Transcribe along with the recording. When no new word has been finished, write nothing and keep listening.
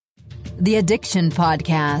The Addiction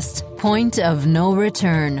Podcast, Point of No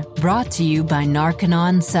Return, brought to you by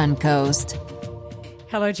Narconon Suncoast.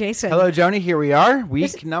 Hello, Jason. Hello, Joni. Here we are.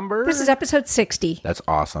 This is episode 60. That's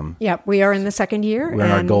awesome. Yep, we are in the second year. We're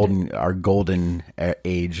in our golden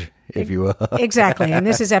age, if you will. Exactly. And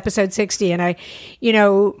this is episode 60. And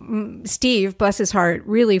Steve, bless his heart,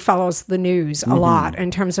 really follows the news a lot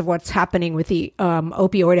in terms of what's happening with the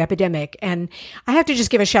opioid epidemic. And I have to just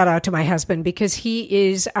give a shout out to my husband because he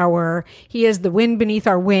is the wind beneath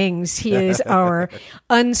our wings. He is our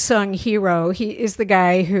unsung hero. He is the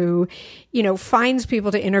guy who, finds people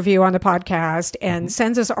to interview on the podcast and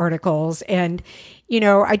sends us articles. And,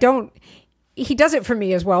 he does it for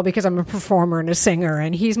me as well because I'm a performer and a singer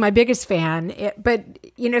and he's my biggest fan.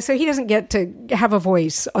 So he doesn't get to have a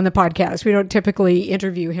voice on the podcast. We don't typically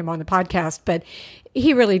interview him on the podcast, but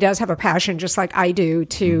he really does have a passion just like I do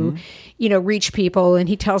to, reach people. And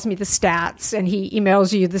he tells me the stats and he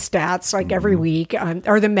emails you the stats like every week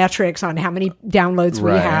or the metrics on how many downloads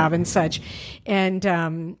we have and such.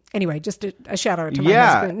 And anyway, just a shout out to my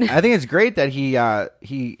husband. I think it's great that he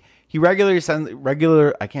regularly sends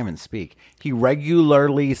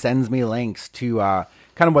me links to kind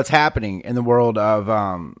of what's happening in the world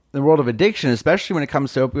of addiction, especially when it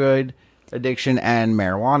comes to opioid addiction and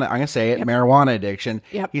marijuana. I'm gonna say it, marijuana addiction.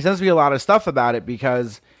 Yep. He sends me a lot of stuff about it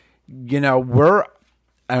because we're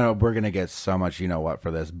gonna get so much for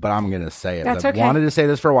this, but I'm gonna say it. That's I've okay. wanted to say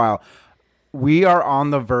this for a while. We are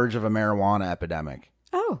on the verge of a marijuana epidemic.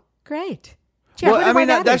 Oh, great. Yeah,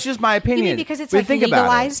 well, that's just my opinion. You mean because it's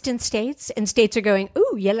legalized in states, and states are going,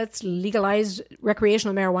 "Ooh, yeah, let's legalize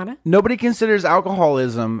recreational marijuana." Nobody considers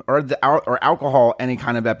alcoholism or alcohol any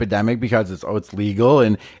kind of epidemic because it's legal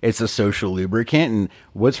and it's a social lubricant. And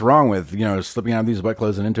what's wrong with slipping out of these wet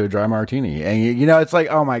clothes and into a dry martini? And it's like,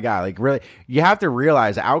 oh my god, like really, you have to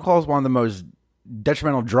realize alcohol is one of the most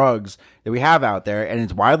detrimental drugs that we have out there, and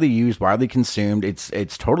it's widely used, widely consumed.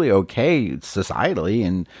 It's totally okay societally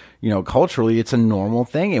and culturally. It's a normal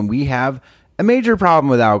thing, and we have a major problem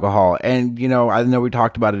with alcohol. And I know we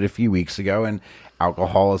talked about it a few weeks ago, and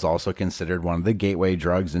alcohol is also considered one of the gateway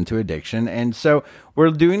drugs into addiction. And so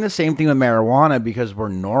we're doing the same thing with marijuana because we're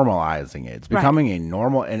normalizing it. It's becoming a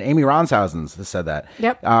normal, and Amy Ronshausen has said that.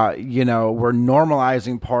 Yep. We're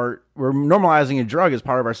normalizing a drug as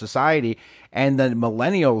part of our society. And the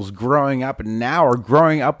millennials growing up now are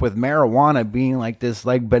growing up with marijuana being like this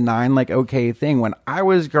like benign, like okay thing. When I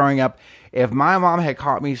was growing up, if my mom had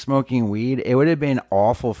caught me smoking weed, it would have been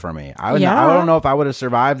awful for me. I don't know if I would have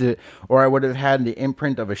survived it or I would have had the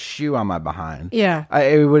imprint of a shoe on my behind. Yeah.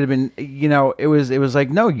 It would have been, it was like,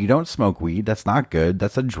 no, you don't smoke weed. That's not good.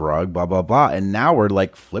 That's a drug, blah, blah, blah. And now we're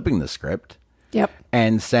like flipping the script. Yep.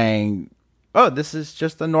 And saying, oh, this is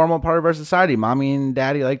just a normal part of our society. Mommy and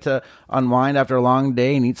daddy like to unwind after a long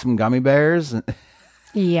day and eat some gummy bears.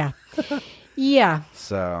 Yeah. Yeah.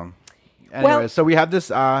 So, anyway, so we have this.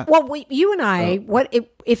 You and I,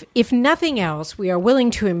 if nothing else, we are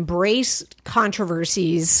willing to embrace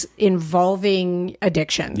controversies involving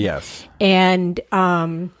addiction. Yes. And,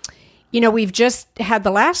 we've just had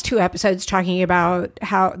the last two episodes talking about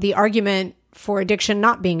how the argument for addiction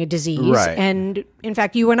not being a disease. Right. And in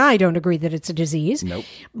fact, you and I don't agree that it's a disease. Nope.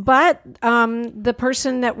 But the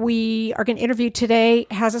person that we are going to interview today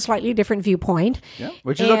has a slightly different viewpoint. Yeah,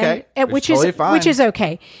 which is okay. Which is totally fine. Which is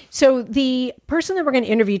okay. So the person that we're going to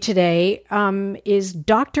interview today is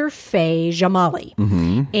Dr. Faye Jamali.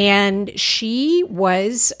 Mm-hmm. And she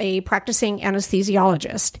was a practicing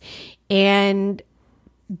anesthesiologist and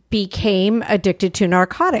became addicted to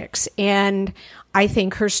narcotics. And I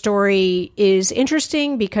think her story is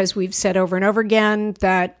interesting because we've said over and over again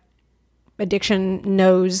that addiction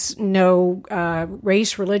knows no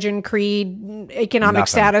race, religion, creed, economic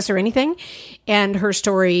status, or anything. And her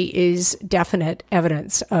story is definite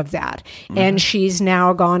evidence of that. Mm-hmm. And she's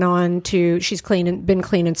now gone on to, been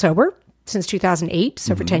clean and sober since 2008,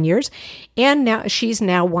 so for 10 years. And now she's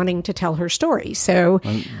wanting to tell her story. So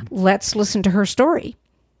let's listen to her story.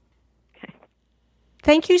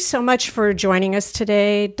 Thank you so much for joining us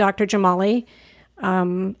today, Dr. Jamali.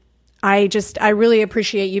 I really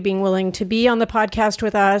appreciate you being willing to be on the podcast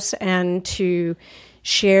with us and to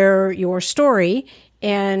share your story.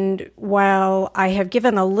 And while I have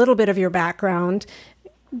given a little bit of your background,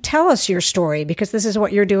 tell us your story, because this is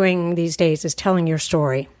what you're doing these days, is telling your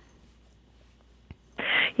story.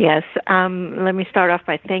 Yes. Let me start off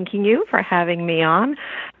by thanking you for having me on.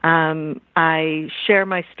 I share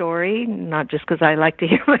my story, not just because I like to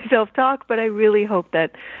hear myself talk, but I really hope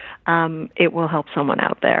that it will help someone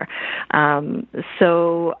out there.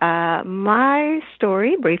 So my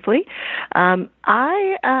story, briefly,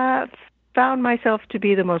 I found myself to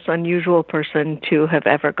be the most unusual person to have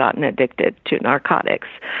ever gotten addicted to narcotics.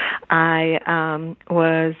 I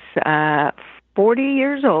was 40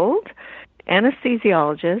 years old,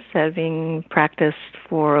 anesthesiologist, having practiced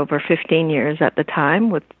for over 15 years at the time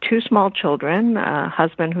with 2 small children, a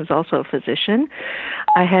husband who's also a physician.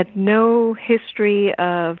 I had no history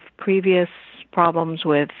of previous problems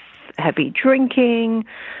with heavy drinking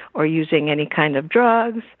or using any kind of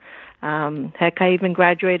drugs. Heck, I even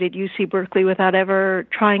graduated UC Berkeley without ever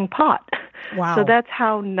trying pot. Wow. So that's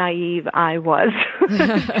how naive I was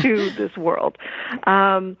to this world.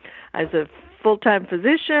 As a full-time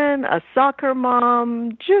physician, a soccer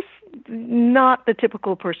mom, just not the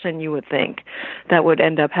typical person you would think that would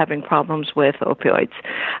end up having problems with opioids.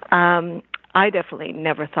 I definitely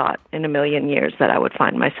never thought in a million years that I would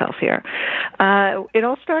find myself here. It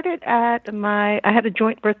all started at I had a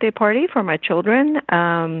joint birthday party for my children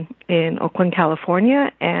in Oakland,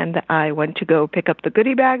 California, and I went to go pick up the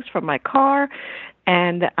goodie bags from my car,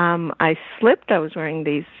 and I slipped. I was wearing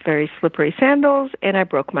these very slippery sandals, and I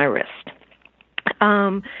broke my wrist.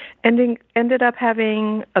 Ended up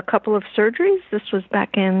having a couple of surgeries. This was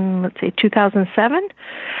back in, let's say, 2007.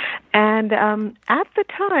 And at the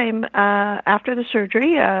time, after the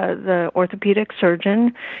surgery, the orthopedic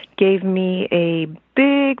surgeon gave me a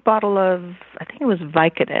big bottle of, I think it was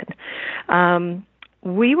Vicodin.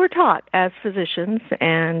 We were taught as physicians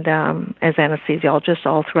and as anesthesiologists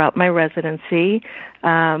all throughout my residency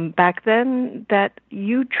back then that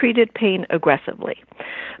you treated pain aggressively.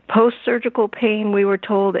 Post-surgical pain, we were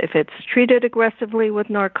told if it's treated aggressively with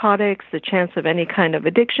narcotics, the chance of any kind of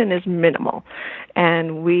addiction is minimal.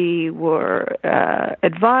 And we were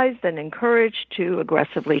advised and encouraged to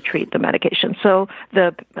aggressively treat the medication, so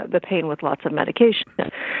the pain with lots of medication.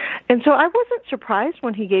 And so I wasn't surprised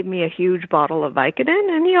when he gave me a huge bottle of Vicodin,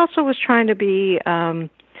 and he also was trying to be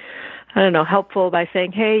helpful by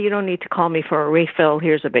saying, hey, you don't need to call me for a refill.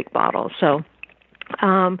 Here's a big bottle. So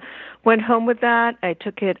went home with that. I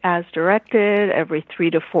took it as directed every 3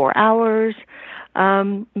 to 4 hours.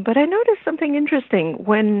 But I noticed something interesting.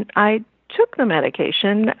 When I took the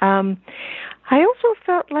medication, I also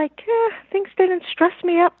felt like things didn't stress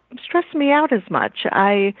me out as much.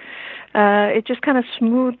 It just kind of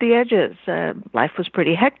smoothed the edges. Life was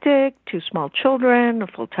pretty hectic, 2 small children, a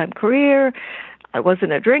full-time career. I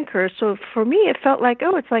wasn't a drinker, so for me it felt like,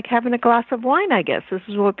 it's like having a glass of wine, I guess. This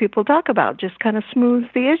is what people talk about, just kind of smooths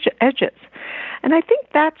the edges. And I think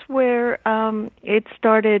that's where it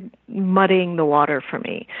started muddying the water for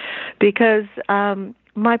me, because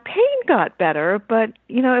my pain got better, but,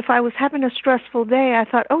 if I was having a stressful day, I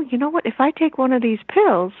thought, you know what, if I take one of these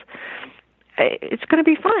pills, it's going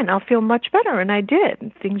to be fine. I'll feel much better, and I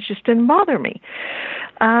did. Things just didn't bother me.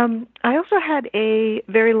 I also had a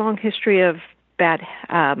very long history of bad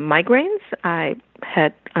migraines. I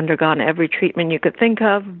had undergone every treatment you could think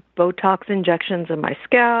of, Botox injections in my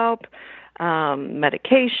scalp,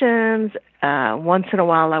 medications. Once in a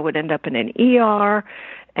while, I would end up in an ER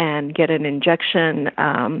and get an injection,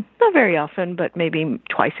 not very often, but maybe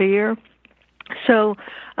twice a year. So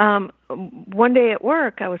one day at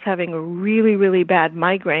work, I was having a really, really bad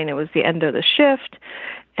migraine. It was the end of the shift.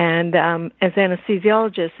 And as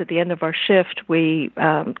anesthesiologists, at the end of our shift, we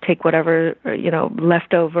take whatever,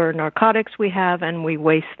 leftover narcotics we have, and we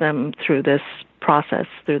waste them through this process,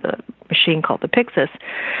 through the machine called the Pyxis.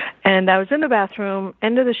 And I was in the bathroom,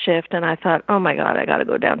 end of the shift, and I thought, oh, my God, I got to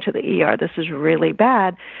go down to the ER. This is really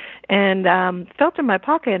bad. And felt in my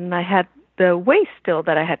pocket, and I had the waste still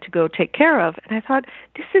that I had to go take care of. And I thought,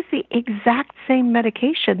 this is the exact same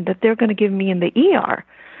medication that they're going to give me in the ER.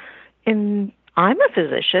 And I'm a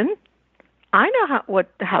physician. I know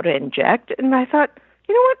how to inject. And I thought,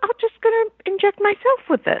 you know what, I'm just going to inject myself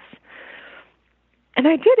with this. And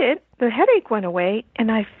I did it. The headache went away,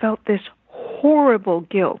 and I felt this horrible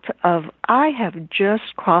guilt of, I have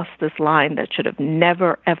just crossed this line that should have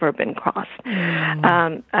never, ever been crossed.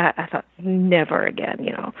 I thought, never again,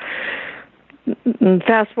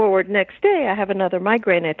 Fast forward next day, I have another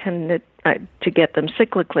migraine. I tended to get them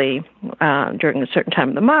cyclically during a certain time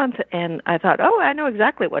of the month, and I thought, I know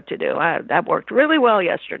exactly what to do. That worked really well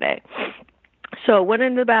yesterday. So went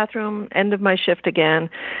into the bathroom, end of my shift again,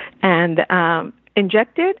 and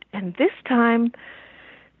injected, and this time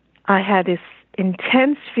I had this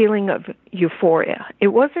intense feeling of euphoria. It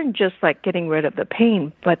wasn't just like getting rid of the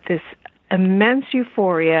pain, but this immense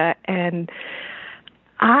euphoria, and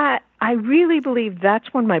I really believe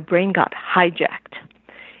that's when my brain got hijacked.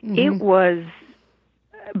 Mm-hmm. It was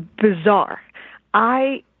bizarre.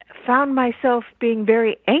 I found myself being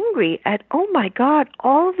very angry at, oh my God,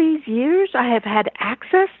 all these years I have had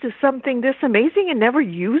access to something this amazing and never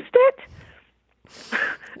used it?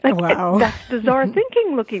 Wow. That's bizarre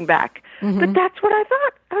thinking looking back. But that's what I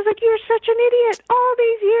thought. I was like, you're such an idiot. All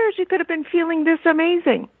these years you could have been feeling this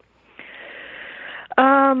amazing.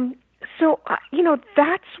 So,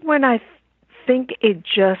 that's when I think it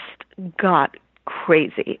just got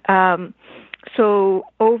crazy. So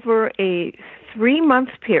over a 3-month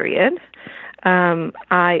period,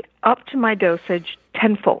 I upped my dosage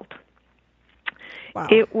tenfold. Wow.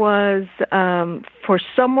 It was for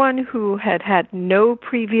someone who had no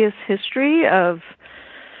previous history of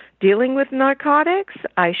dealing with narcotics.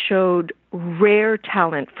 I showed rare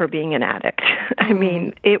talent for being an addict. I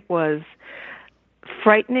mean, it was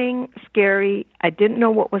frightening, scary. I didn't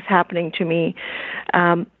know what was happening to me.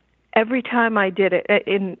 Every time I did it,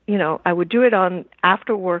 I would do it on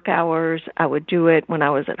after work hours. I would do it when I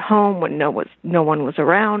was at home, when no one was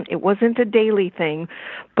around. It wasn't a daily thing,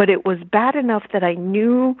 but it was bad enough that I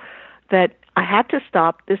knew that I had to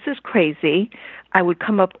stop. This is crazy. I would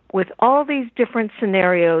come up with all these different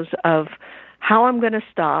scenarios of how I'm going to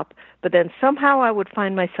stop, but then somehow I would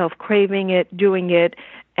find myself craving it, doing it,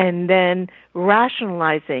 and then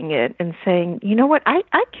rationalizing it and saying, you know what, I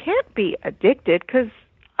can't be addicted because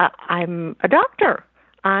I'm a doctor.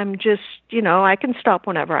 I'm just, I can stop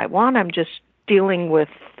whenever I want. I'm just dealing with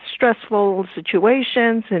stressful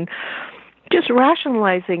situations and just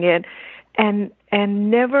rationalizing it and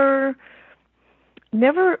never,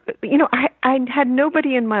 I had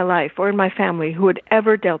nobody in my life or in my family who had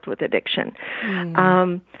ever dealt with addiction.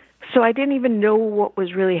 So I didn't even know what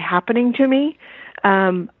was really happening to me.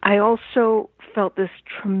 I also felt this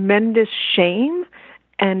tremendous shame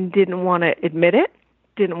and didn't want to admit it,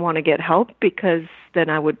 didn't want to get help because then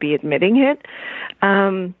I would be admitting it.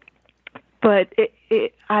 But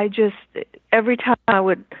every time I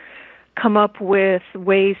would come up with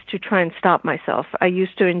ways to try and stop myself. I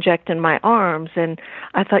used to inject in my arms, and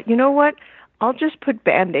I thought, you know what? I'll just put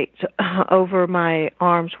Band-Aids over my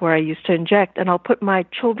arms where I used to inject, and I'll put my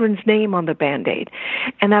children's name on the Band-Aid.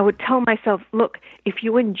 And I would tell myself, look, if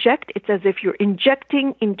you inject, it's as if you're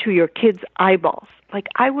injecting into your kid's eyeballs. Like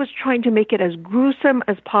I was trying to make it as gruesome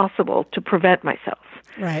as possible to prevent myself.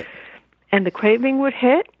 Right. And the craving would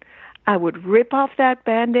hit. I would rip off that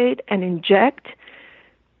Band-Aid and inject,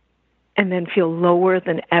 and then feel lower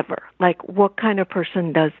than ever. Like, what kind of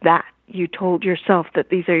person does that? You told yourself that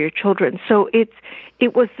these are your children. So it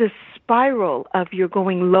was this spiral of you're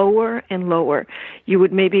going lower and lower. You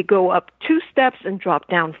would maybe go up 2 steps and drop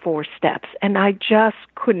down 4 steps. And I just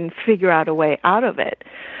couldn't figure out a way out of it.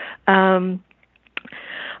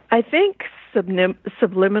 I think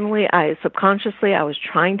subconsciously, I was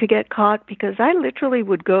trying to get caught because I literally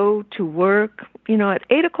would go to work, at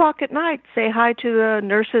 8 o'clock at night, say hi to the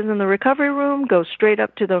nurses in the recovery room, go straight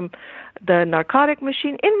up to the narcotic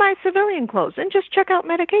machine in my civilian clothes and just check out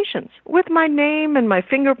medications with my name and my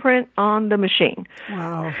fingerprint on the machine.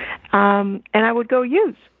 Wow. And I would go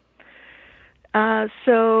use.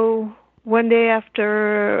 So one day as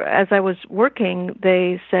I was working,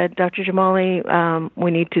 they said, Dr. Jamali,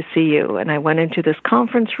 we need to see you. And I went into this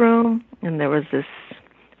conference room, and there was this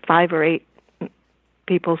 5 or 8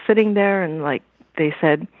 people sitting there, and they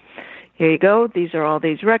said, here you go, these are all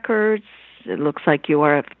these records. It looks like you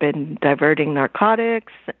have been diverting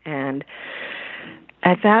narcotics. And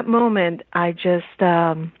at that moment, I just,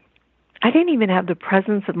 I didn't even have the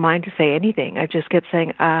presence of mind to say anything. I just kept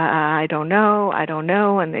saying, I don't know.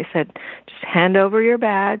 And they said, just hand over your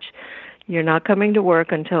badge. You're not coming to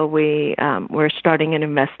work until we're starting an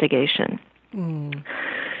investigation.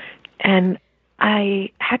 And I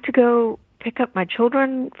had to go pick up my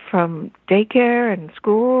children from daycare and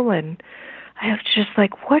school, and I was just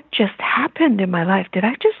like, what just happened in my life? Did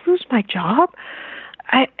I just lose my job?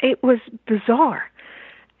 It was bizarre.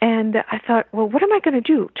 And I thought, well, what am I going to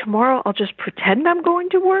do? Tomorrow I'll just pretend I'm going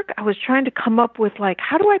to work? I was trying to come up with,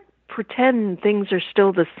 how do I pretend things are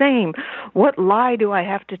still the same? What lie do I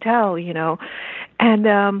have to tell, And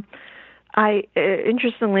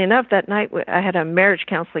interestingly enough, that night I had a marriage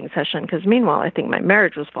counseling session because meanwhile I think my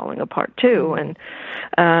marriage was falling apart too. And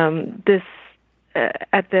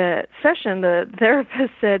at the session, the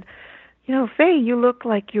therapist said, Faye, you look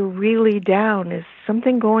like you're really down. Is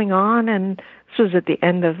something going on? And this was at the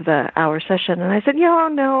end of our session. And I said,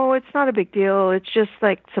 no, it's not a big deal. It's just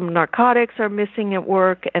some narcotics are missing at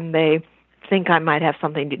work, and they think I might have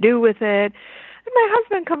something to do with it. And my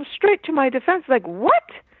husband comes straight to my defense,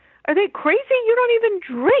 what? Are they crazy? You don't even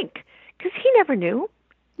drink. Because he never knew.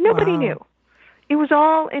 Nobody knew. It was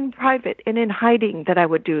all in private and in hiding that I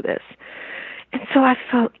would do this. And so I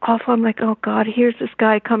felt awful. I'm like, oh, God, here's this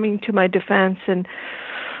guy coming to my defense. And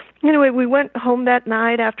anyway, we went home that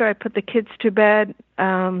night after I put the kids to bed.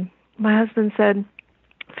 my husband said,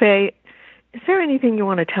 Faye, is there anything you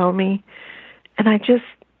want to tell me? And I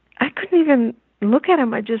couldn't even look at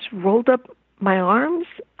him. I just rolled up my arms.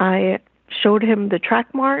 I showed him the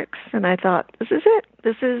track marks, and I thought, this is it.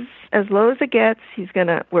 This is as low as it gets.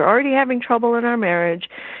 We're already having trouble in our marriage.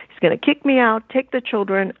 He's going to kick me out, take the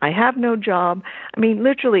children. I have no job. I mean,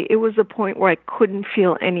 literally, it was a point where I couldn't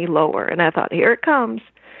feel any lower. And I thought, here it comes.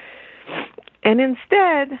 And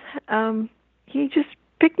instead, he just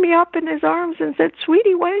picked me up in his arms and said,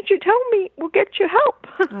 sweetie, why didn't you tell me? We'll get you help.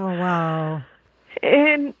 Oh, wow.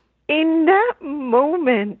 And in that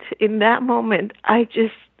moment,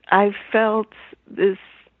 I felt this,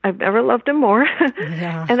 I've never loved him more.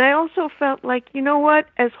 Yeah. And I also felt like, you know what,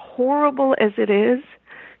 as horrible as it is,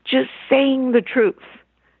 just saying the truth,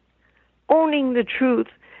 owning the truth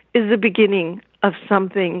is the beginning of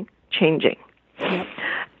something changing. Yep.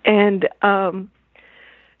 And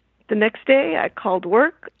the next day I called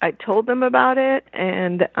work, I told them about it,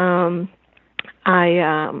 and there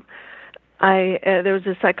was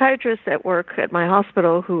a psychiatrist at work at my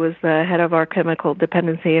hospital who was the head of our chemical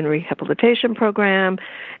dependency and rehabilitation program,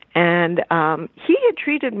 and he had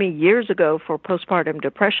treated me years ago for postpartum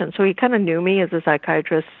depression, so he kind of knew me as a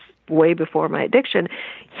psychiatrist way before my addiction.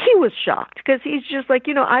 He was shocked because he's just like,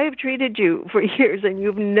 I have treated you for years and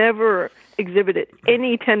you've never exhibited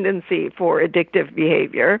any tendency for addictive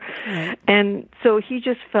behavior. Right. And so he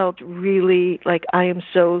just felt really like, I am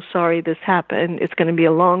so sorry this happened. It's going to be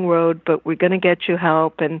a long road, but we're going to get you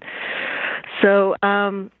help. And so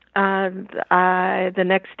the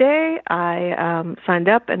next day I signed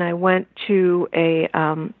up and I went to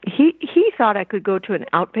he thought I could go to an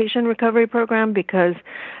outpatient recovery program because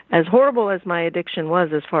as horrible as my addiction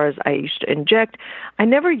was, as far as I used to inject, I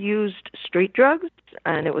never used street drugs,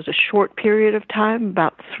 and it was a short period of time,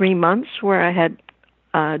 about 3 months, where I had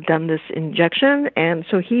done this injection. And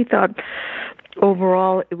so he thought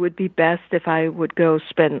overall it would be best if I would go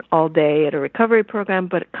spend all day at a recovery program,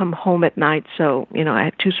 but come home at night. So, I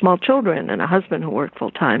had 2 small children and a husband who worked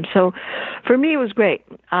full time. So for me, it was great.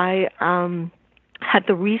 I had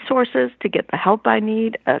the resources to get the help I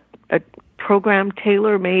need, a program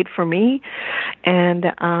tailor-made for me,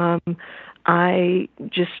 and I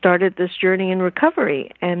just started this journey in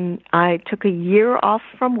recovery. And I took a year off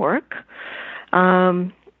from work.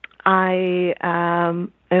 It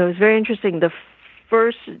was very interesting. The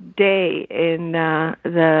first day in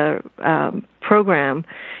the program,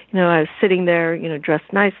 I was sitting there,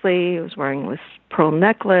 dressed nicely. I was wearing this pearl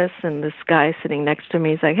necklace, and this guy sitting next to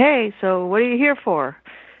me is like, hey, so what are you here for?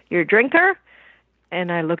 You're a drinker? And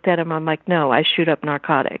I looked at him. I'm like, no, I shoot up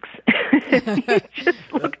narcotics. He just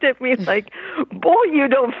looked at me like, boy, you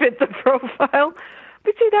don't fit the profile.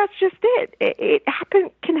 But see, that's just it. It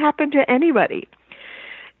can happen to anybody.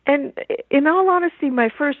 And in all honesty, my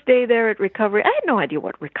first day there at recovery, I had no idea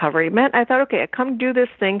what recovery meant. I thought, okay, I come do this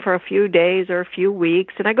thing for a few days or a few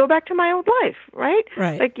weeks, and I go back to my old life, right?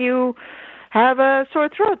 Right. Like you have a sore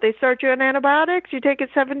throat. They start you on antibiotics. You take it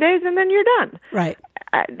 7 days, and then you're done. Right.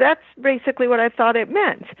 That's basically what I thought it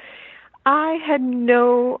meant. I had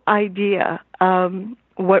no idea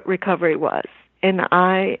what recovery was, and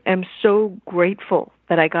I am so grateful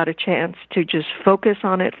that I got a chance to just focus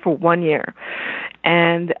on it for 1 year.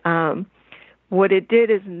 And what it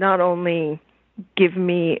did is not only give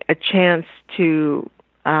me a chance to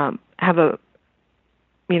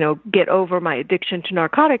get over my addiction to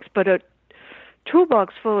narcotics, but a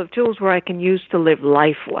toolbox full of tools where I can use to live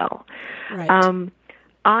life well. Right.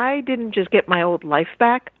 I didn't just get my old life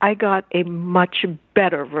back. I got a much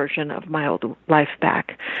better version of my old life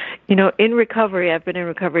back. In recovery, I've been in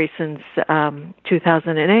recovery since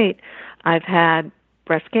 2008. I've had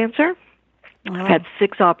breast cancer. Wow. I've had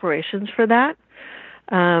 6 operations for that.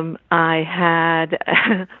 I had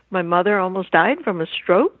my mother almost died from a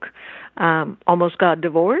stroke. Almost got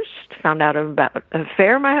divorced. Found out about an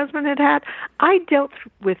affair my husband had had. I dealt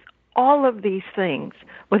with all of these things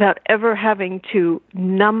without ever having to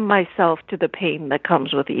numb myself to the pain that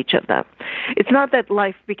comes with each of them. It's not that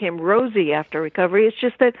life became rosy after recovery. It's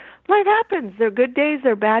just that life happens. There are good days,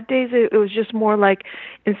 there are bad days. It was just more like,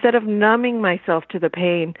 instead of numbing myself to the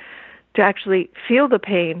pain, to actually feel the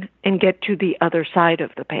pain and get to the other side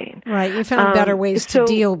of the pain. Right. You found better ways to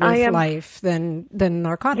deal with life than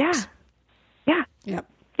narcotics. Yeah. Yep.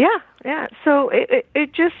 Yeah. So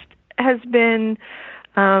it just has been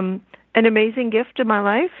an amazing gift to my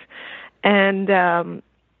life, and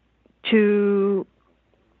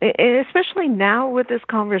especially now with this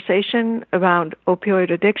conversation about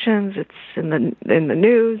opioid addictions, it's in the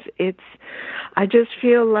news. I just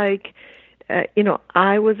feel like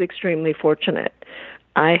I was extremely fortunate.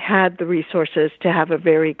 I had the resources to have a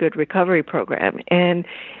very good recovery program. And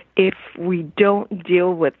if we don't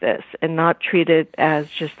deal with this and not treat it as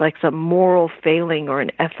just like some moral failing or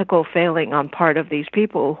an ethical failing on part of these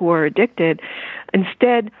people who are addicted,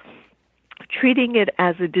 instead treating it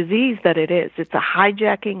as a disease that it is. It's a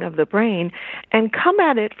hijacking of the brain, and come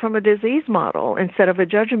at it from a disease model instead of a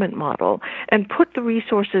judgment model and put the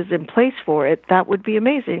resources in place for it. That would be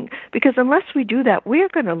amazing, because unless we do that, we are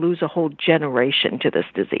going to lose a whole generation to this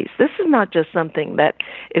disease. This is not just something that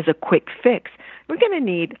is a quick fix. We're going to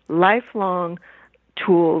need lifelong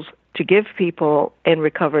tools to give people in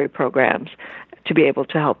recovery programs to be able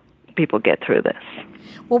to help people get through this.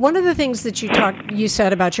 Well, one of the things that you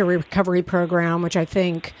said about your recovery program, which I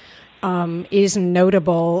think is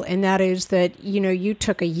notable, and that is that, you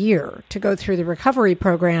took a year to go through the recovery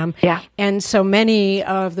program. Yeah. And so many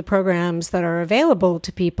of the programs that are available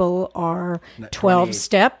to people are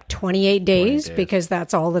 12-step, 28 days, because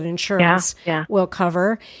that's all that insurance will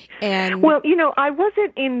cover. And well, I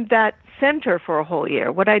wasn't in that center for a whole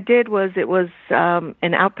year. What I did was it was an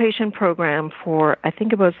outpatient program for, I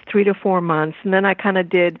think it was 3 to 4 months. And then I kind of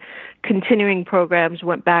did continuing programs,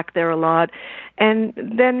 went back there a lot, and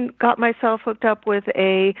then got myself hooked up with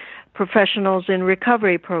a professionals in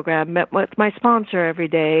recovery program, met with my sponsor every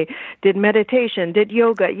day, did meditation, did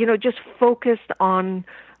yoga, just focused on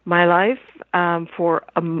my life for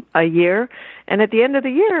a year. And at the end of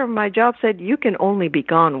the year, my job said, you can only be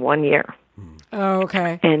gone 1 year. Oh,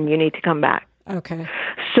 okay. And you need to come back. Okay.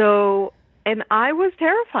 So, and I was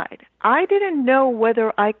terrified. I didn't know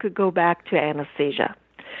whether I could go back to anesthesia,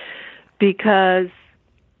 because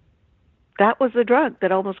that was the drug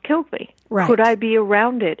that almost killed me. Right. Could I be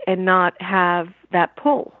around it and not have that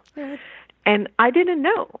pull? Right. And I didn't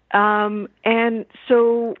know. And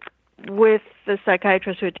so with the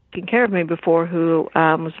psychiatrist who had taken care of me before, who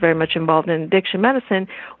was very much involved in addiction medicine,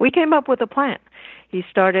 we came up with a plan. He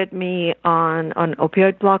started me on an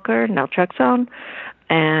opioid blocker, naltrexone,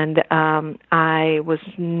 and I was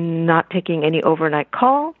not taking any overnight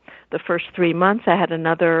call. The first 3 months, I had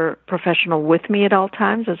another professional with me at all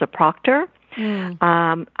times as a proctor.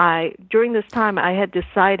 During this time, I had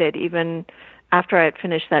decided, even after I had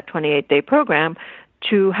finished that 28-day program,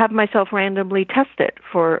 to have myself randomly tested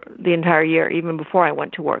for the entire year, even before I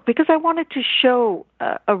went to work, because I wanted to show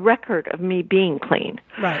a record of me being clean.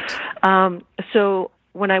 Right. So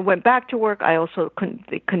when I went back to work, I also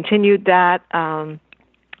continued that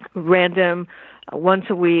random once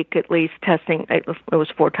a week at least testing. It was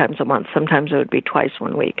 4 times a month. Sometimes it would be twice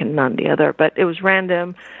 1 week and none the other, but it was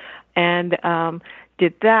random, and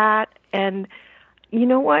did that. And you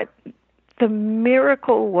know what? The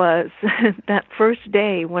miracle was that first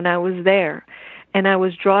day when I was there and I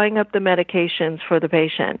was drawing up the medications for the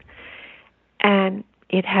patient, and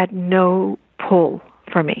it had no pull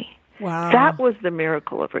for me. Wow. That was the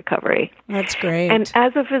miracle of recovery. That's great. And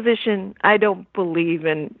as a physician, I don't believe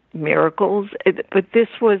in miracles, but this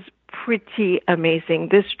was pretty amazing.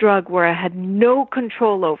 This drug where I had no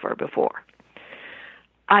control over before,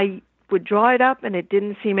 I would draw it up and it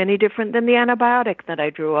didn't seem any different than the antibiotic that I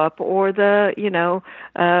drew up or the,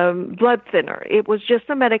 blood thinner. It was just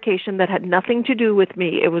a medication that had nothing to do with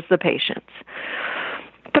me. It was the patient's.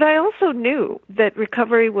 But I also knew that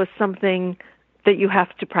recovery was something that you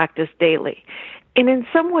have to practice daily. And in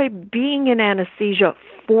some way, being in anesthesia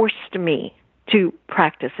forced me to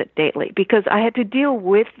practice it daily, because I had to deal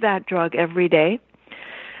with that drug every day.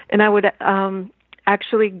 And I would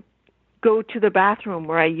actually go to the bathroom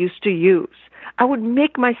where I used to use. I would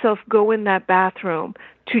make myself go in that bathroom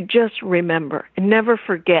to just remember and never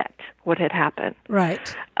forget what had happened.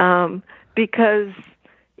 Right. Because,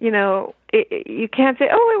 you can't say,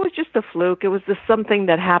 oh, it was just a fluke. It was just something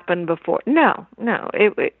that happened before. No.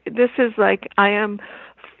 This is like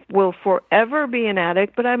will forever be an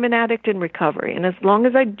addict, but I'm an addict in recovery. And as long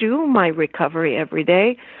as I do my recovery every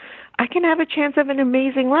day, I can have a chance of an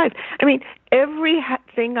amazing life. I mean,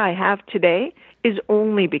 everything I have today is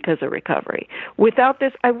only because of recovery. Without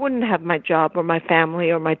this, I wouldn't have my job or my family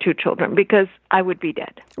or my 2 children, because I would be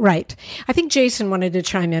dead. Right. I think Jason wanted to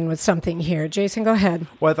chime in with something here. Jason, go ahead.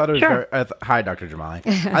 Well, I thought it was Sure. hi, Dr. Jamali.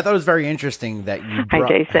 I thought it was very interesting that you brought...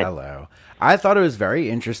 Hi, Jason. Hello. I thought it was very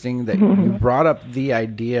interesting that you brought up the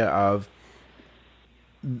idea of...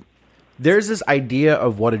 There's this idea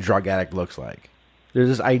of what a drug addict looks like. There's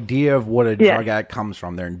this idea of what a drug addict comes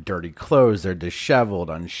from. They're in dirty clothes. They're disheveled,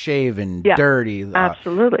 unshaven, dirty.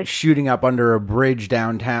 Absolutely. Shooting up under a bridge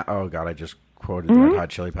downtown. Oh, God, I just quoted the Red Hot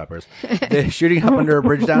Chili Peppers. They're shooting up under a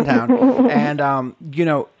bridge downtown. And,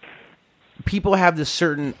 people have this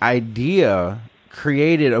certain idea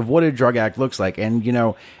created of what a drug addict looks like. And,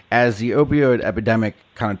 as the opioid epidemic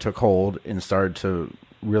kind of took hold and started to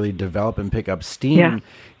really develop and pick up steam,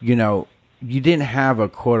 you didn't have a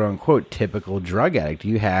quote unquote typical drug addict.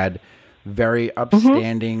 You had very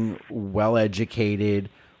upstanding, well-educated,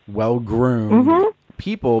 well-groomed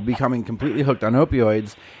people becoming completely hooked on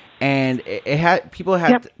opioids. And people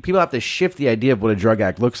have to shift the idea of what a drug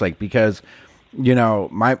addict looks like, because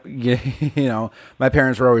my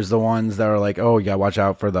parents were always the ones that were like, oh, you gotta watch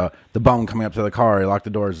out for the bum coming up to the car, you lock the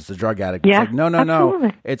doors, it's a drug addict. Yeah, it's like,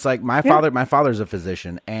 no. It's like my father's a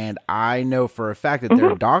physician, and I know for a fact that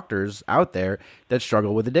there are doctors out there that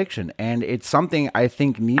struggle with addiction. And it's something I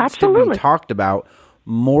think needs to be talked about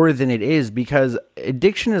more than it is, because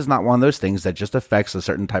addiction is not one of those things that just affects a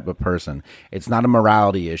certain type of person. It's not a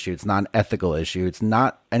morality issue. It's not an ethical issue. It's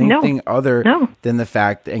not anything other than the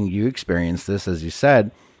fact, and you experienced this, as you said,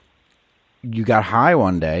 you got high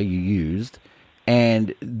one day, you used,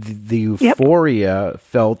 and the euphoria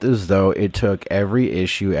felt as though it took every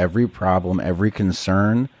issue, every problem, every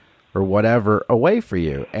concern or whatever away for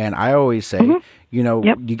you. And I always say,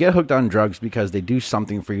 you get hooked on drugs because they do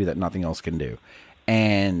something for you that nothing else can do.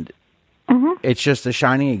 And it's just a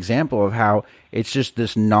shining example of how it's just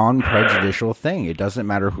this non-prejudicial thing. It doesn't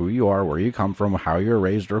matter who you are, where you come from, how you're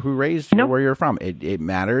raised, or who raised you, where you're from. It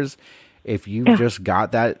matters if you've just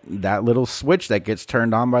got that little switch that gets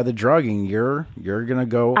turned on by the drug, and you're gonna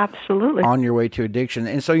go on your way to addiction.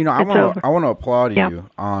 And so I want to applaud you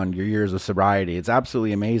on your years of sobriety. It's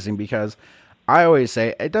absolutely amazing, because I always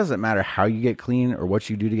say it doesn't matter how you get clean or what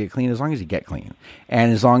you do to get clean, as long as you get clean,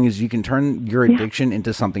 and as long as you can turn your addiction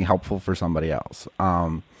into something helpful for somebody else.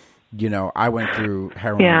 I went through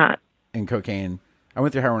heroin and cocaine. I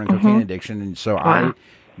went through heroin and cocaine addiction, and so I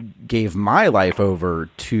gave my life over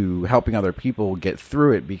to helping other people get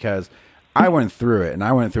through it, because I went through it, and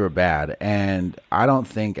I went through it bad. And I don't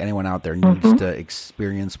think anyone out there needs to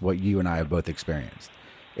experience what you and I have both experienced.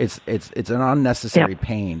 It's an unnecessary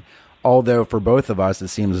pain. Although for both of us, it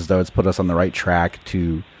seems as though it's put us on the right track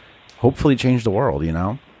to hopefully change the world,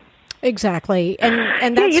 Exactly.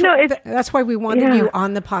 And that's, that's why we wanted you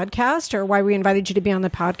on the podcast, or why we invited you to be on the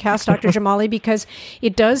podcast, Dr. Jamali, because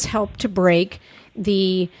it does help to break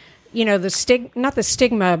the, not the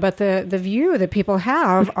stigma, but the view that people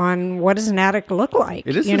have on what does an addict look like.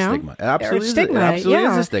 It is a stigma. Absolutely. It absolutely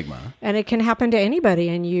is a stigma. And it can happen to anybody.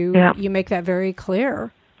 And you make that very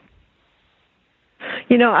clear.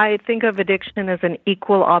 I think of addiction as an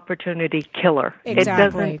equal opportunity killer.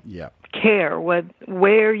 Exactly. It doesn't care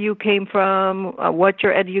where you came from, what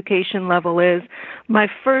your education level is. My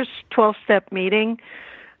first 12-step meeting,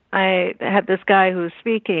 I had this guy who was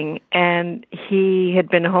speaking, and he had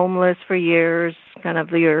been homeless for years, kind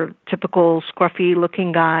of your typical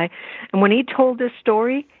scruffy-looking guy. And when he told his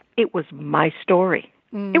story, it was my story.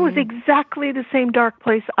 It was exactly the same dark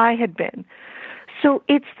place I had been. So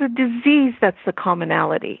it's the disease that's the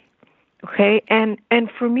commonality, okay? And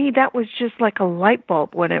for me, that was just like a light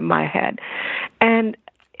bulb went in my head. And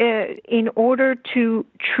in order to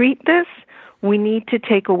treat this, we need to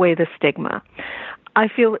take away the stigma. I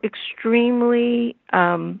feel extremely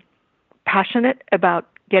passionate about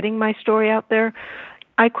getting my story out there.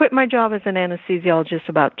 I quit my job as an anesthesiologist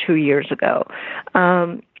about 2 years ago,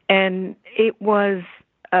 and it was...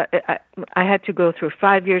 I had to go through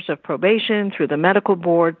 5 years of probation through the medical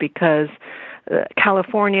board, because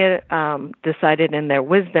California decided in their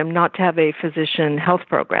wisdom not to have a physician health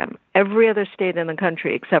program. Every other state in the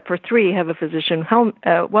country, except for 3, have a physician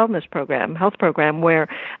wellness program, health program, where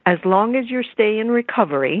as long as you stay in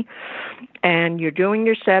recovery and you're doing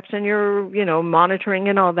your steps and you're, monitoring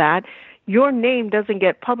and all that, your name doesn't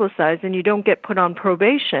get publicized and you don't get put on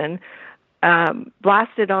probation,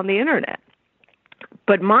 blasted on the internet.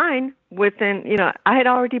 But mine, within, I had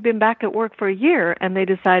already been back at work for a year, and they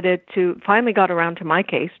decided to, finally got around to my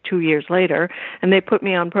case 2 years later, and they put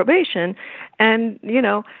me on probation and,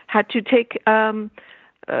 had to take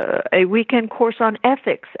a weekend course on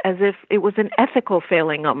ethics as if it was an ethical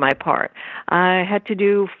failing on my part. I had to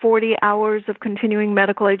do 40 hours of continuing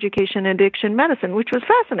medical education and addiction medicine, which was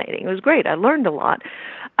fascinating. It was great. I learned a lot.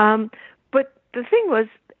 But the thing was,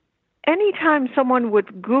 anytime someone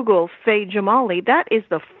would Google Faye Jamali, that is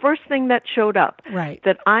the first thing that showed up. Right.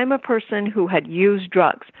 That I'm a person who had used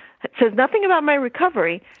drugs. It says nothing about my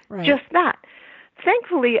recovery, just that.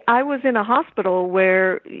 Thankfully, I was in a hospital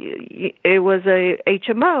where it was a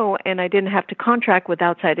HMO, and I didn't have to contract with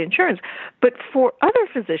outside insurance. But for other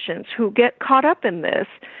physicians who get caught up in this,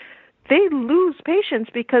 they lose patients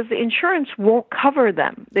because the insurance won't cover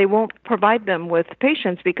them. They won't provide them with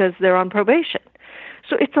patients because they're on probation.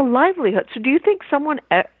 So it's a livelihood. So do you think someone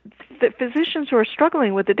the physicians who are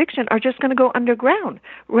struggling with addiction are just going to go underground.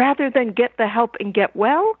 Rather than get the help and get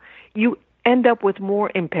well, you end up with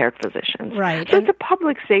more impaired physicians. Right. So it's a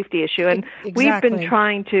public safety issue, and we've been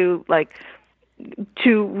trying to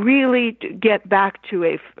really get back to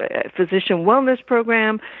a physician wellness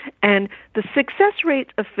program, and the success rate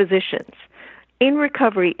of physicians in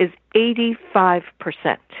recovery is 85%.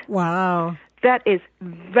 Wow. That is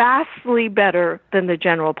vastly better than the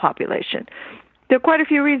general population. There are quite a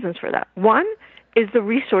few reasons for that. One is the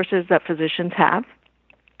resources that physicians have.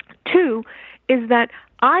 Two is that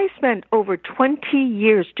I spent over 20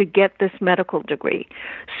 years to get this medical degree.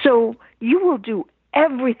 So you will do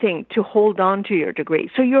everything to hold on to your degree.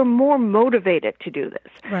 So you're more motivated to do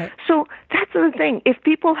this. Right. So that's the thing. If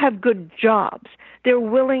people have good jobs, they're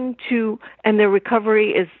willing to, and their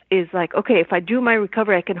recovery is like, okay, if I do my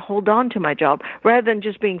recovery, I can hold on to my job rather than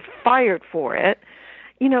just being fired for it.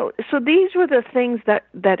 You know, so these were the things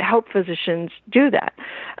that help physicians do that.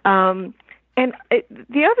 The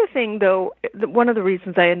other thing, though, one of the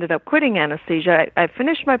reasons I ended up quitting anesthesia, I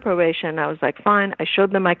finished my probation. I was like, fine, I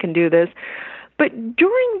showed them I can do this. But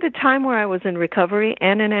during the time where I was in recovery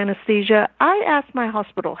and in anesthesia, I asked my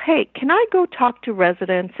hospital, hey, can I go talk to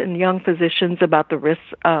residents and young physicians about the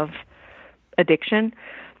risks of addiction?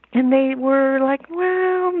 And they were like,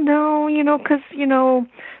 well, no, because,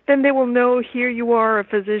 then they will know here you are a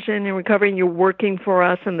physician in recovery and you're working for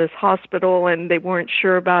us in this hospital, and they weren't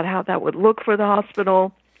sure about how that would look for the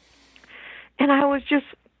hospital. And I was just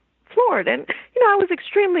floored. And, I was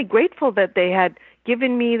extremely grateful that they had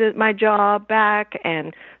given me my job back,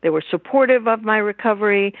 and they were supportive of my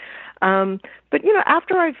recovery. But,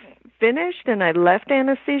 after I finished and I left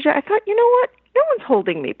anesthesia, I thought, you know what? No one's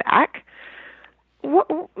holding me back. I'm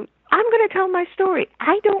going to tell my story.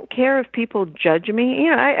 I don't care if people judge me.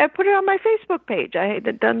 I put it on my Facebook page. I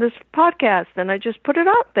had done this podcast, and I just put it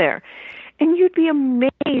out there. And you'd be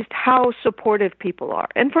amazed how supportive people are.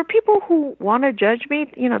 And for people who want to judge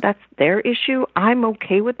me, that's their issue. I'm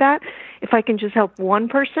okay with that. If I can just help one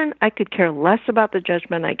person, I could care less about the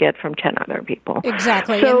judgment I get from 10 other people.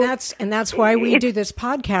 Exactly. So, and that's why we do this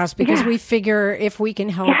podcast, because we figure if we can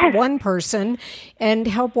help one person and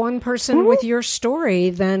help one person with your story,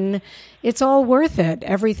 then it's all worth it.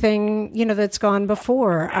 Everything, that's gone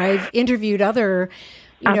before. I've interviewed other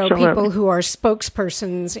people who are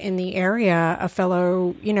spokespersons in the area, a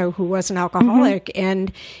fellow, who was an alcoholic,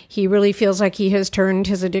 and he really feels like he has turned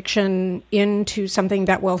his addiction into something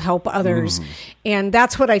that will help others. And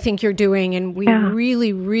that's what I think you're doing. And we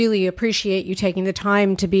really, really appreciate you taking the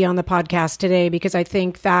time to be on the podcast today, because I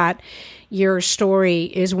think that your story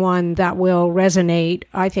is one that will resonate,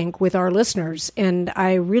 I think, with our listeners. And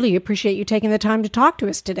I really appreciate you taking the time to talk to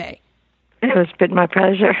us today. It has been my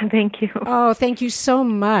pleasure. Thank you. Oh, thank you so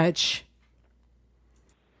much.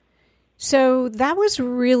 So that was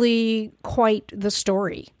really quite the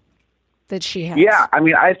story that she has. Yeah,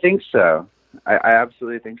 I think so. I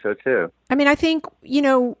absolutely think so, too. I think,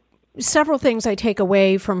 several things I take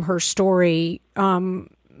away from her story,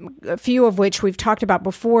 a few of which we've talked about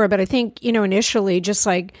before, but I think, initially just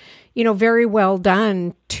very well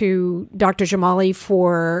done to Dr. Jamali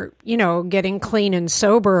for, getting clean and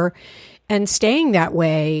sober and staying that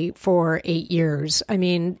way for 8 years.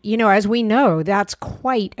 As we know, that's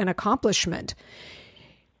quite an accomplishment.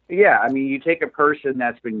 Yeah, you take a person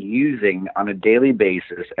that's been using on a daily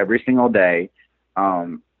basis every single day,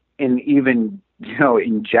 and even,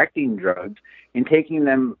 injecting drugs, and taking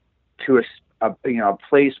them to a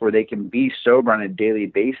place where they can be sober on a daily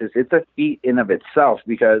basis. It's a feat in of itself,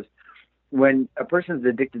 because when a person's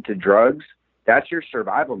addicted to drugs, that's your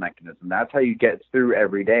survival mechanism. That's how you get through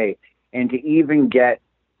every day. And to even get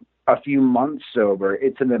a few months sober,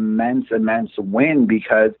 it's an immense win,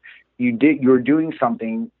 because you're doing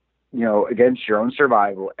something, against your own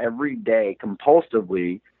survival every day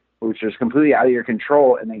compulsively, which is completely out of your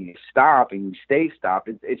control, and then you stop and you stay stopped.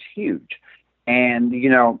 It's huge. And,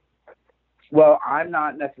 I'm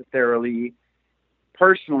not necessarily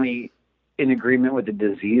personally in agreement with the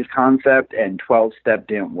disease concept, and 12-step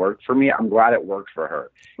didn't work for me. I'm glad it worked for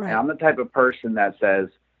her. Right. And I'm the type of person that says,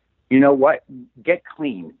 you know what? Get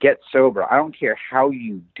clean, get sober. I don't care how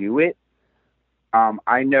you do it.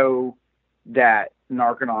 I know that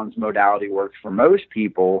Narcanon's modality works for most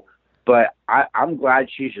people, but I'm glad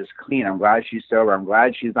she's just clean. I'm glad she's sober. I'm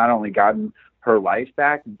glad she's not only gotten her life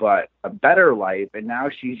back, but a better life. And now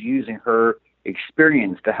she's using her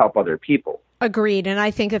experience to help other people. Agreed. And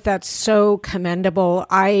I think that that's so commendable.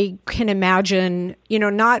 I can imagine,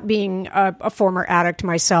 not being a former addict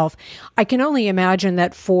myself, I can only imagine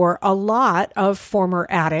that for a lot of former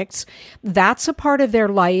addicts, that's a part of their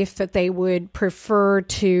life that they would prefer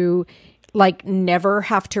to never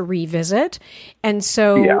have to revisit. And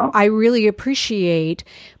so I really appreciate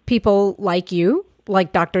people like you,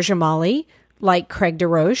 like Dr. Jamali, like Craig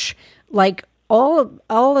DeRoche, like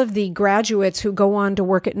all of the graduates who go on to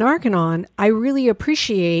work at Narconon. I really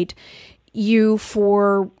appreciate you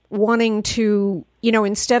for wanting to,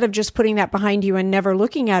 instead of just putting that behind you and never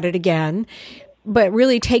looking at it again, but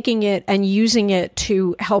really taking it and using it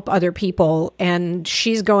to help other people. And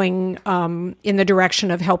she's going in the direction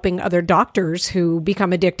of helping other doctors who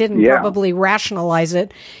become addicted and probably rationalize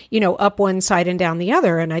it, up one side and down the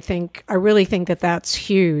other. And I really think that that's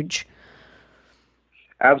huge.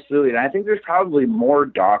 Absolutely. And I think there's probably more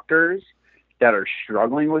doctors that are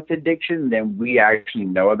struggling with addiction than we actually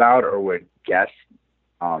know about or would guess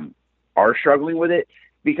are struggling with it.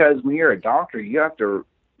 Because when you're a doctor, you have to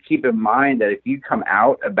keep in mind that if you come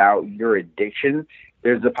out about your addiction,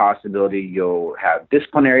 there's a possibility you'll have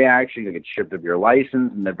disciplinary action, you'll get stripped of your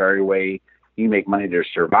license in the very way you make money to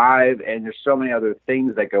survive. And there's so many other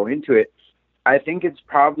things that go into it. I think it's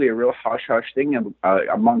probably a real hush-hush thing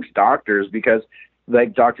amongst doctors because,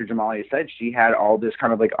 like Dr. Jamali said, she had all this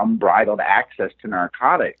kind of unbridled access to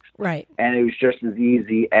narcotics. Right. And it was just as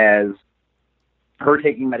easy as her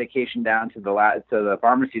taking medication down to the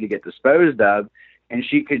pharmacy to get disposed of, and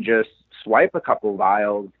she could just swipe a couple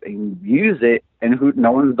vials and use it, and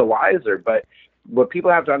no one's the wiser. But what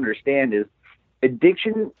people have to understand is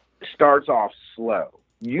addiction starts off slow.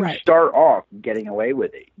 You start off getting away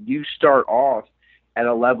with it. You start off at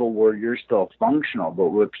a level where you're still functional.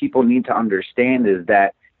 But what people need to understand is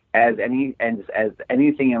that as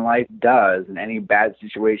anything in life does, and any bad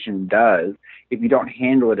situation does, if you don't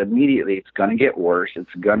handle it immediately, it's going to get worse.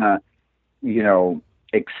 It's going to,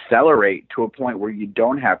 accelerate to a point where you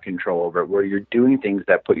don't have control over it, where you're doing things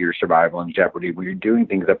that put your survival in jeopardy, where you're doing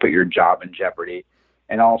things that put your job in jeopardy,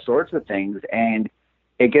 and all sorts of things. And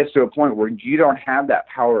it gets to a point where you don't have that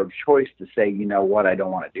power of choice to say, you know what, I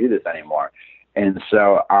don't want to do this anymore. And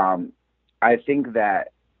so I think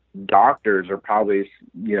that doctors are probably,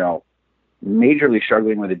 majorly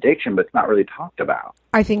struggling with addiction, but it's not really talked about.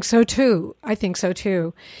 I think so too.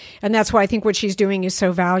 And that's why I think what she's doing is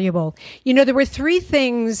so valuable. There were three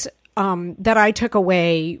things that I took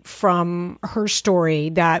away from her story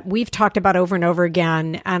that we've talked about over and over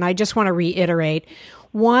again, and I just want to reiterate.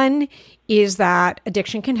 One is that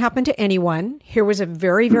addiction can happen to anyone. Here was a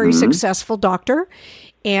very, very successful doctor.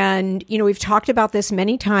 And, we've talked about this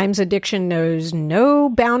many times. Addiction knows no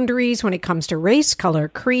boundaries when it comes to race, color,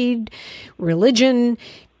 creed, religion,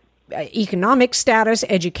 economic status,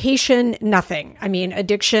 education, nothing. I mean,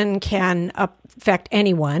 addiction can affect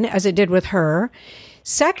anyone, as it did with her.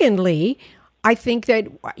 Secondly, I think that,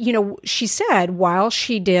 she said while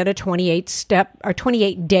she did a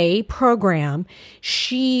 28-day program,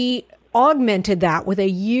 she augmented that with a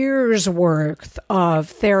year's worth of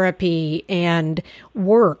therapy and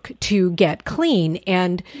work to get clean.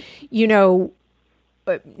 And,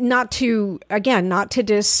 not to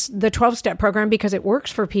diss the 12-step program because it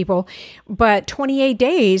works for people, but 28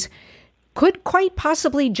 days could quite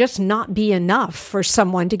possibly just not be enough for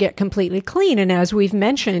someone to get completely clean. And as we've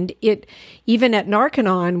mentioned, it even at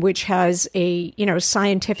Narconon, which has a,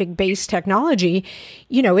 scientific-based technology,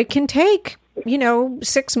 it can take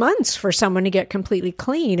 6 months for someone to get completely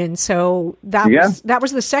clean. And so that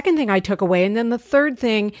was the second thing I took away. And then the third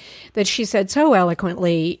thing that she said so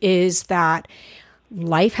eloquently is that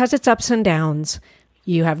life has its ups and downs.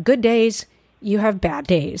 You have good days, you have bad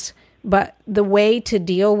days. But the way to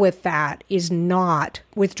deal with that is not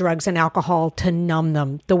with drugs and alcohol to numb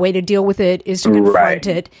them. The way to deal with it is to confront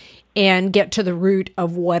it and get to the root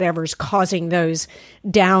of whatever's causing those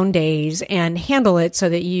down days and handle it so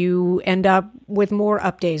that you end up with more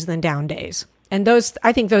up days than down days. And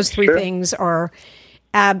I think those three things are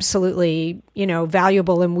absolutely,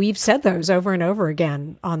 valuable. And we've said those over and over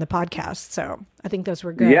again on the podcast. So I think those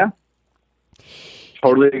were good. Yeah.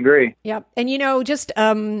 Totally agree. Yep.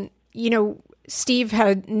 And, Steve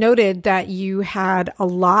had noted that you had a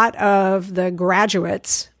lot of the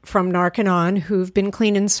graduates from Narconon who've been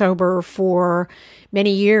clean and sober for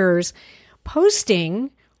many years posting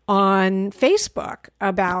on Facebook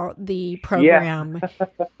about the program.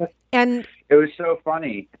 Yeah. And it was so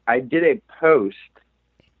funny. I did a post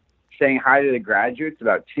saying hi to the graduates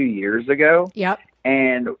about 2 years ago. Yep.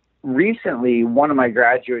 And recently, one of my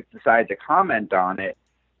graduates decided to comment on it.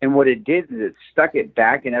 And what it did is it stuck it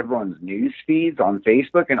back in everyone's news feeds on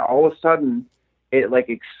Facebook, and all of a sudden it like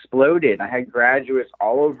exploded. I had graduates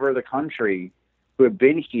all over the country who have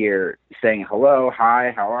been here saying, hello,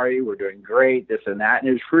 hi, how are you? We're doing great, this and that. And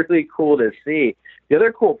it was really cool to see. The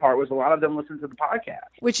other cool part was a lot of them listened to the podcast.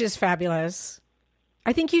 Which is fabulous.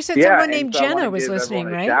 I think you said someone named Jenna was listening,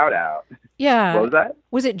 right? Shout out. Yeah. What was that?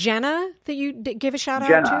 Was it Jenna that you gave a shout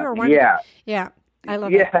Jenna, out to? Or yeah. I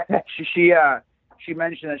love it. Yeah. She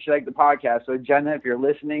mentioned that she liked the podcast. So Jenna, if you're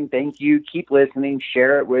listening, thank you. Keep listening.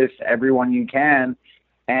 Share it with everyone you can.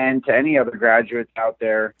 And to any other graduates out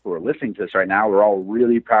there who are listening to this right now, we're all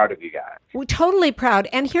really proud of you guys. We're totally proud.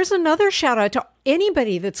 And here's another shout out to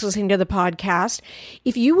anybody that's listening to the podcast.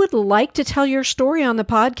 If you would like to tell your story on the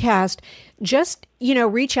podcast, just,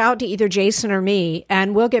 reach out to either Jason or me,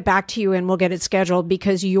 and we'll get back to you and we'll get it scheduled,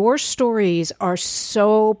 because your stories are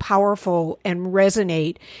so powerful and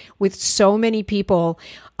resonate with so many people.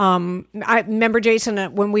 I remember, Jason,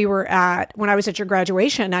 when I was at your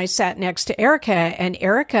graduation, I sat next to Erica, and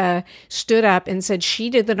Erica stood up and said she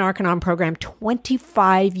did the Narconon program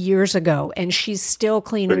 25 years ago, and she's still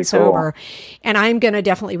clean and sober. Cool. And I'm going to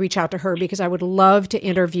definitely reach out to her, because I would love to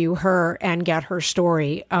interview her and get her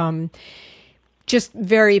story. Just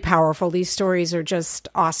very powerful. These stories are just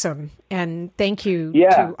awesome. And thank you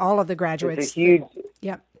to all of the graduates. It's a huge,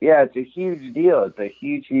 it's a huge deal. It's a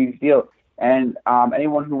huge, huge deal. And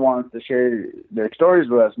anyone who wants to share their stories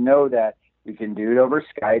with us, know that you can do it over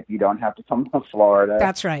Skype. You don't have to come to Florida.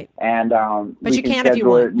 That's right. And but you can if you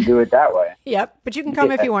want. And do it that way. Yep. But you can come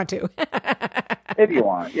if you want to. If you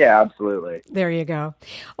want. Yeah, absolutely. There you go.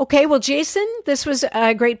 Okay. Well, Jason, this was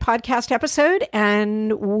a great podcast episode,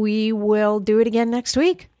 and we will do it again next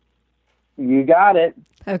week. You got it.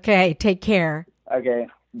 Okay. Take care. Okay.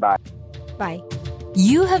 Bye. Bye.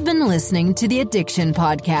 You have been listening to the Addiction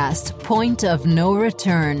Podcast, Point of No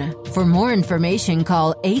Return. For more information,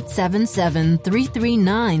 call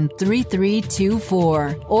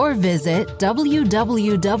 877-339-3324 or visit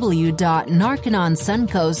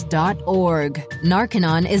www.narcanonsuncoast.org.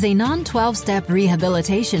 Narcanon is a non-12-step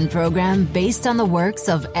rehabilitation program based on the works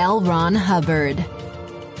of L. Ron Hubbard.